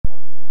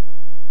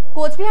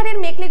কোচবিহারের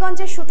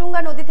মেকলিগঞ্জের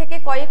শুটুঙ্গা নদী থেকে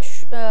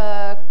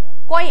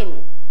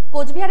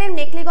কোচবিহারের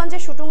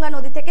মেকলিগঞ্জের শুটুঙ্গা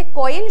নদী থেকে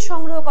কয়েন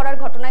সংগ্রহ করার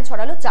ঘটনায়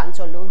ছড়ালো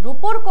চাঞ্চল্য।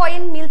 রূপোর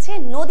কয়েন মিলছে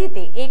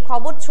নদীতে। এই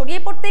খবর ছড়িয়ে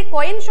পড়তেই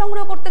কয়েন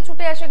সংগ্রহ করতে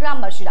ছুটে আসে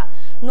গ্রামবাসীরা।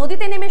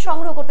 নদীতে নেমে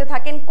সংগ্রহ করতে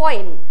থাকেন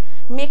কয়েন।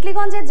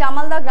 মেকলিগঞ্জের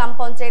জামালদা গ্রাম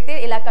পঞ্চায়েতের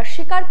এলাকার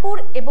শিকারপুর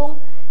এবং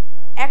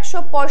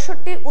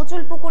 165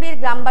 উচুলপুকুরির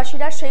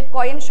গ্রামবাসীরা সেই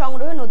কয়েন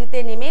সংগ্রহে নদীতে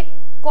নেমে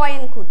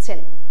কয়েন খুঁজছেন।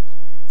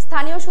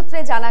 স্থানীয় সূত্রে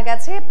জানা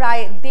গেছে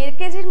প্রায় 1.5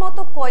 কেজির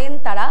মতো কয়েন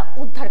তারা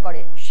উদ্ধার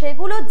করে।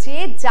 সেগুলো যে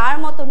যার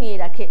মতো নিয়ে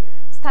রাখে।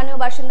 স্থানীয়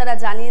বাসিন্দারা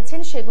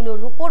জানিয়েছেন সেগুলো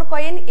রূপোর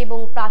কয়েন এবং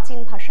প্রাচীন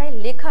ভাষায়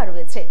লেখা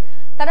রয়েছে।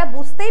 তারা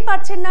বুঝতেই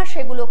পারছেন না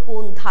সেগুলো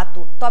কোন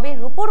ধাতু, তবে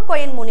রূপোর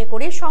কয়েন মনে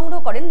করে সংগ্রহ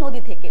করেন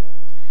নদী থেকে।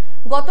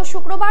 গত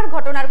শুক্রবার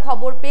ঘটনার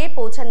খবর পেয়ে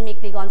পৌঁছান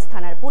মেকলিগঞ্জ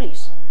থানার পুলিশ।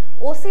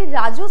 ওসি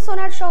রাজু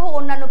সোনার সহ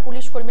অন্যান্য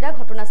পুলিশ কর্মীরা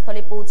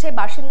ঘটনাস্থলে পৌঁছে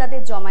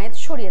বাসিন্দাদের জমায়েত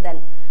সরিয়ে দেন।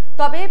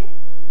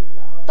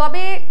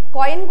 তবে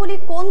কয়েনগুলি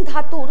কোন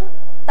ধাতুর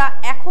তা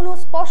এখনো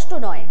স্পষ্ট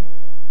নয়।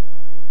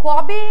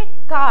 কবে,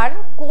 কার,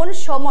 কোন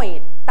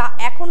সময়ের তা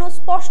এখনো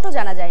স্পষ্ট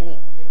জানা যায়নি।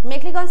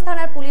 মেকলিগঞ্জ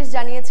থানার পুলিশ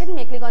জানিয়েছেন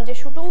মেকলিগঞ্জের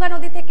শুটুঙ্গা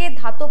নদী থেকে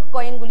ধাতব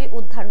কয়েনগুলি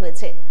উদ্ধার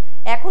হয়েছে।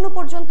 এখনো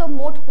পর্যন্ত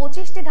মোট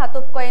 25টি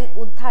ধাতব কয়েন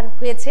উদ্ধার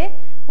হয়েছে।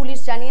 পুলিশ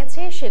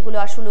জানিয়েছে সেগুলো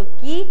আসলে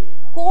কি,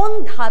 কোন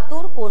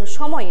ধাতুর, কোন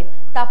সময়ের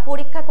তা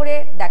পরীক্ষা করে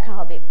দেখা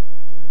হবে।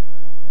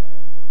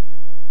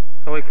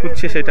 সবাই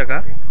খুঁজছে সেই টাকাটা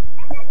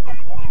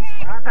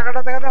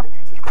দেখা দাও।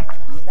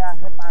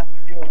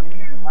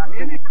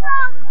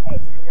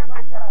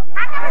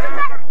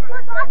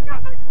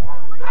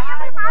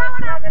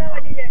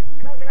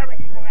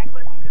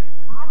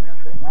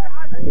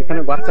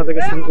 এখানে বাচ্চা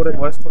থেকে শুরু করে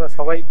বয়স্করা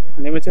সবাই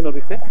নেমেছে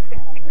নদীতে।